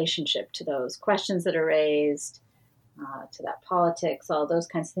in relationship to those questions that are raised, to that politics, all those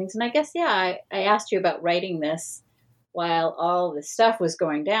kinds of things. And I guess, I asked you about writing this while all this stuff was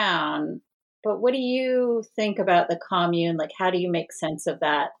going down, but what do you think about the commune? Like, how do you make sense of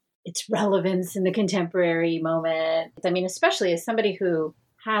that, its relevance in the contemporary moment? I mean, especially as somebody who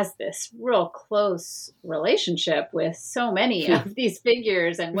has this real close relationship with so many of these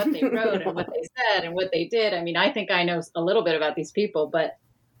figures and what they wrote and what they said and what they did. I mean, I think I know a little bit about these people, but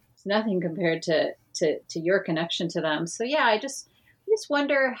it's nothing compared to your connection to them. So I just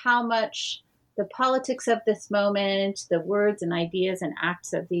wonder how much the politics of this moment, the words and ideas and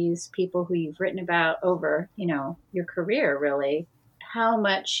acts of these people who you've written about over, your career, really, how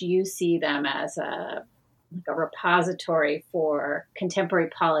much you see them as a repository for contemporary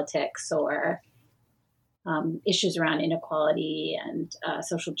politics or issues around inequality and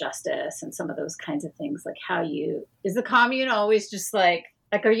social justice and some of those kinds of things. Like, is the commune always just like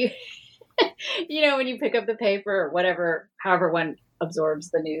are you, when you pick up the paper or whatever, however one absorbs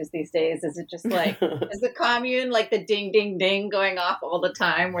the news these days, is it just like, is the commune like the ding, ding, ding going off all the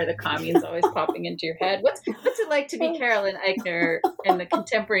time, where the commune's always popping into your head? What's it like to be Carolyn Eichner in the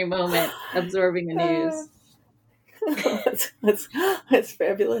contemporary moment, absorbing the news? That's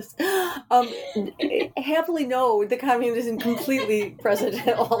fabulous. Happily, no, the commune isn't completely present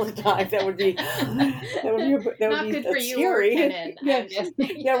all the time. That would be Not good for you or scary. Kenan, I'm guessing.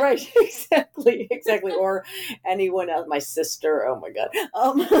 Yeah, right. Exactly. Or anyone else, my sister. Oh my God.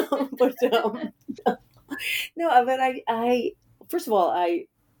 No, but I first of all, I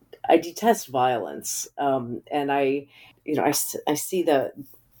detest violence, and I see the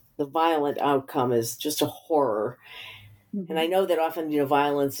violent outcome as just a horror. And I know that often,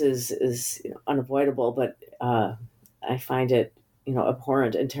 violence is unavoidable, but I find it,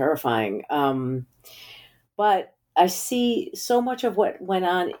 abhorrent and terrifying. But I see so much of what went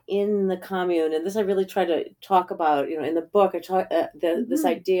on in the commune, and this I really try to talk about, in the book. I talk this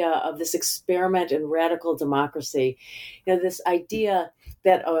idea of this experiment in radical democracy, this idea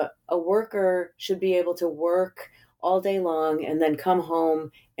that a worker should be able to work all day long and then come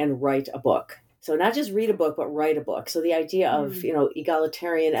home and write a book. So not just read a book, but write a book. So the idea of,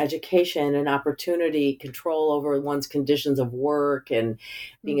 egalitarian education and opportunity, control over one's conditions of work and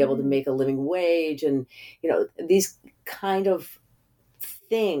being able to make a living wage and, these kind of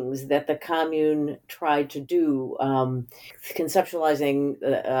things that the commune tried to do, conceptualizing,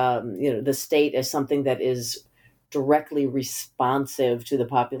 the state as something that is directly responsive to the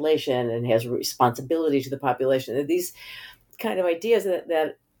population and has responsibility to the population. And these kind of ideas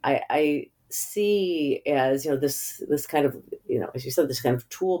that I see as this kind of as you said, this kind of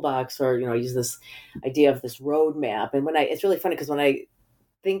toolbox, or use this idea of this roadmap. And it's really funny because when I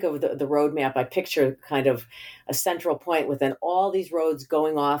think of the roadmap, I picture kind of a central point within all these roads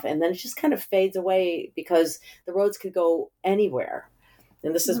going off, and then it just kind of fades away because the roads could go anywhere.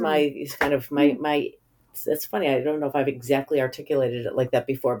 And this is my kind of my. It's funny. I don't know if I've exactly articulated it like that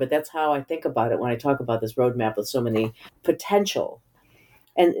before, but that's how I think about it when I talk about this roadmap with so many potential.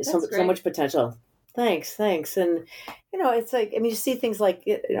 And so much potential. Thanks. And, it's like, you see things like,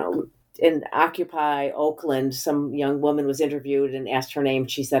 in Occupy Oakland, some young woman was interviewed and asked her name.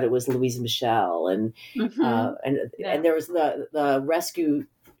 She said it was Louise Michel. And there was the rescue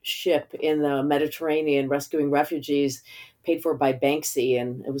ship in the Mediterranean rescuing refugees paid for by Banksy.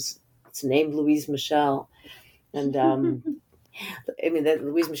 And it's named Louise Michel. And, that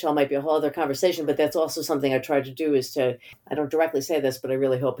Louise Michel might be a whole other conversation, but that's also something I try to do I don't directly say this, but I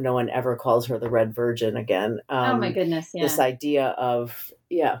really hope no one ever calls her the Red Virgin again. Oh my goodness. Yeah. This idea of,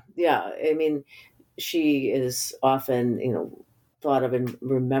 she is often, thought of and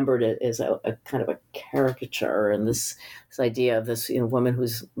remembered it as a kind of a caricature, and this idea of this, woman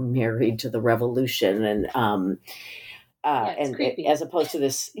who's married to the revolution and, and as opposed to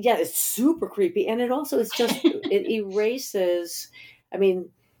this, it's super creepy. And it also is just, it erases,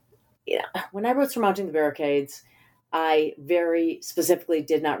 when I wrote Surmounting the Barricades, I very specifically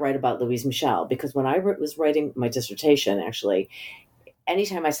did not write about Louise Michel, because when I was writing my dissertation, actually,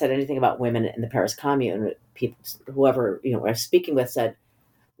 anytime I said anything about women in the Paris Commune, people, whoever, I was speaking with said,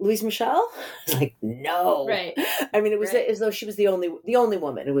 Louise Michel? I was like, no. Right. It was as though she was the only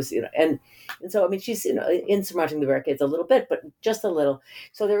woman. It was, and so, she's, in Surmounting the Barricades a little bit, but just a little.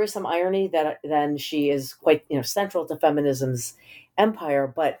 So there is some irony that then she is quite, central to feminism's empire,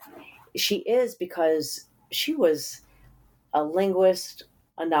 but she is because she was a linguist,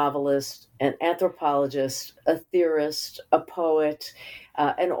 a novelist, an anthropologist, a theorist, a poet,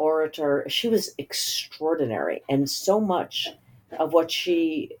 an orator. She was extraordinary, and so much of what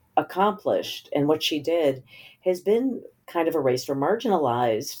she accomplished and what she did has been kind of erased or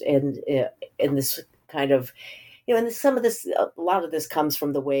marginalized. And in this kind of, and a lot of this comes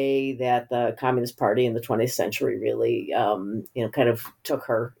from the way that the Communist Party in the 20th century really, kind of took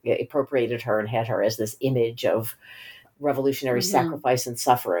her, appropriated her, and had her as this image of revolutionary sacrifice and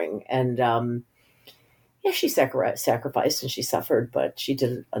suffering. And, she sacrificed and she suffered, but she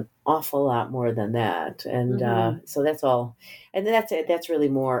did an awful lot more than that. And so that's all. And that's really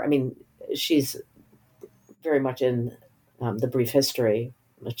more, she's very much in the brief history,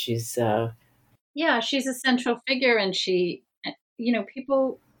 but she's... she's a central figure, and she,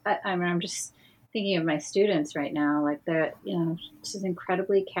 people, I'm just thinking of my students right now, like she's an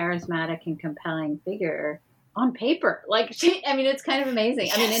incredibly charismatic and compelling figure on paper. Like it's kind of amazing.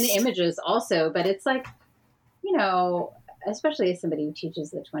 Yes. In images also, but it's like, especially as somebody who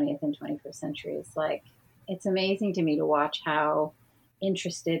teaches the 20th and 21st century, it's amazing to me to watch how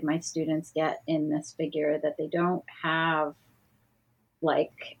interested my students get in this figure, that they don't have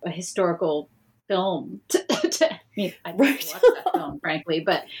like a historical film I didn't watch that film, frankly,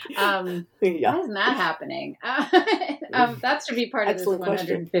 but why isn't that happening? That should be part of this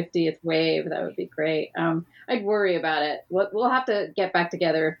 150th wave. That would be great. I'd worry about it. We'll have to get back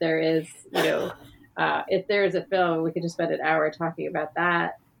together if there is, If there is a film, we could just spend an hour talking about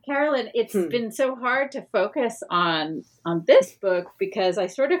that. Carolyn, it's been so hard to focus on this book because I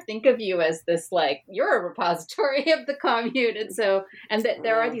sort of think of you as this, like, you're a repository of the commune, and that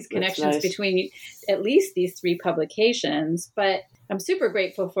there are these connections between at least these 3 publications. But I'm super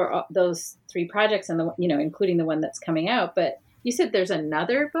grateful for those 3 projects and including the one that's coming out. But you said there's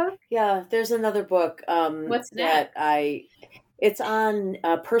another book? Yeah, there's another book. What's next? It's on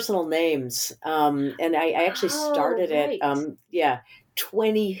personal names, and I actually started it.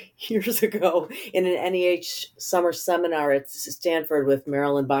 20 years ago in an NEH summer seminar at Stanford with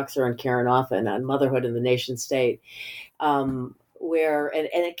Marilyn Boxer and Karen Offen on motherhood in the nation state, where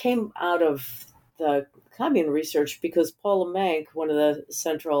it came out of the commune research because Paula Mank, one of the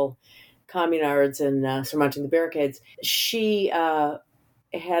central communards in Surmounting the Barricades, she had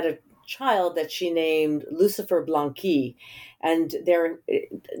a child that she named Lucifer Blanqui, and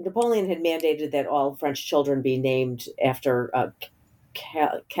Napoleon had mandated that all French children be named after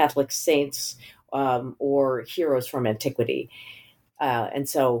Catholic saints or heroes from antiquity, and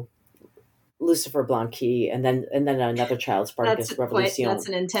so Lucifer Blanqui, and then another child, Spartacus Revolution. That's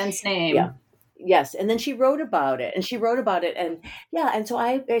an intense name. Yeah. Yes, and then she wrote about it, and so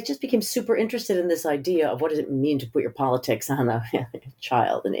I just became super interested in this idea of what does it mean to put your politics on a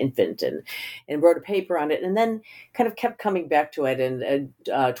child, an infant, and wrote a paper on it, and then kind of kept coming back to it. And in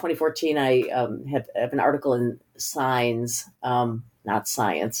 2014, I have an article in Signs. Not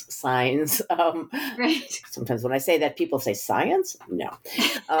science, signs. Right. Sometimes when I say that, people say science. No,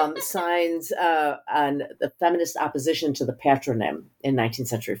 signs on the feminist opposition to the patronym in 19th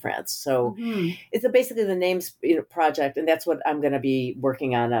century France. So it's basically the names project, and that's what I'm going to be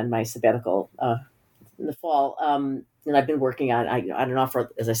working on my sabbatical in the fall. And I've been working on and off for,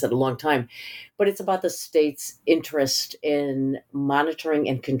 as I said, a long time. But it's about the state's interest in monitoring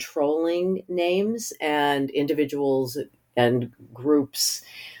and controlling names and individuals and groups'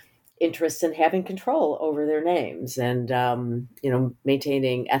 interest in having control over their names, and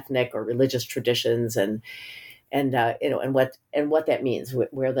maintaining ethnic or religious traditions, and what that means,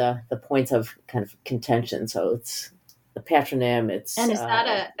 where the points of kind of contention. So it's the patronym. Is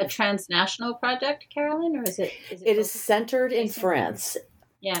that a transnational project, Carolyn, or is it? It is centered in France.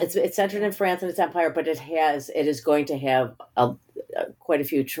 Yeah, it's centered in France and its empire, but it is going to have quite a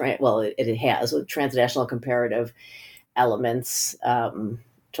few. It has transnational comparative elements, talking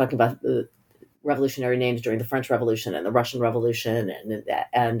about the revolutionary names during the French Revolution and the Russian Revolution, and there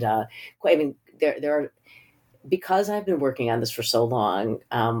are, because I've been working on this for so long,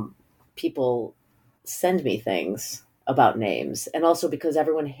 people send me things about names, and also because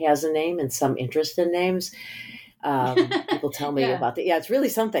everyone has a name and some interest in names. People tell me about that. Yeah, it's really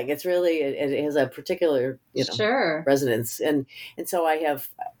something. It's really it has a particular resonance, and so I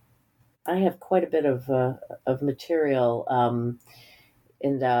have quite a bit of material,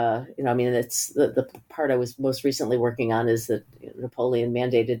 it's the part I was most recently working on is that Napoleon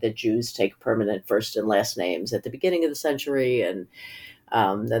mandated that Jews take permanent first and last names at the beginning of the century, and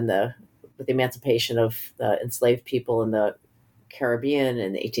then with the emancipation of the enslaved people in the Caribbean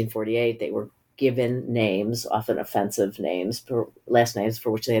in 1848, they were given names, often offensive names, last names for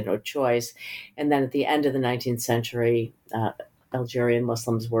which they had no choice, and then at the end of the 19th century. Algerian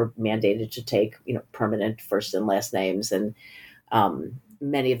Muslims were mandated to take, permanent first and last names, and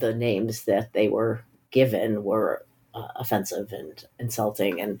many of the names that they were given were offensive and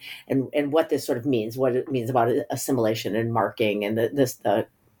insulting, and what this sort of means, what it means about assimilation and marking, and the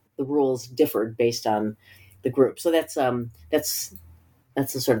rules differed based on the group. So that's the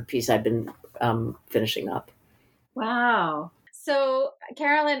sort of piece I've been finishing up. Wow. So,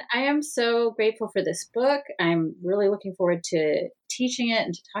 Carolyn, I am so grateful for this book. I'm really looking forward to teaching it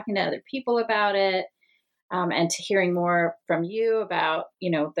and to talking to other people about it, and to hearing more from you about,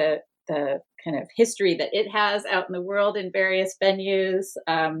 the kind of history that it has out in the world in various venues,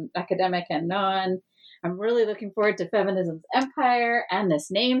 academic and non. I'm really looking forward to Feminism's Empire, and this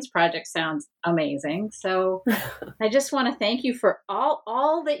Names Project sounds amazing. So I just want to thank you for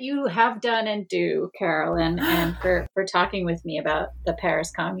all that you have done and do, Carolyn, and for talking with me about the Paris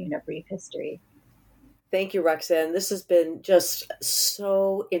Commune, A Brief History. Thank you, Roxanne. This has been just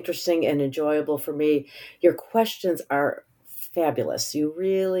so interesting and enjoyable for me. Your questions are fabulous. You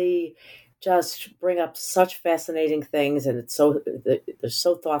really just bring up such fascinating things, and they're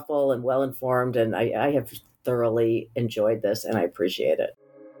so thoughtful and well informed, and I have thoroughly enjoyed this, and I appreciate it.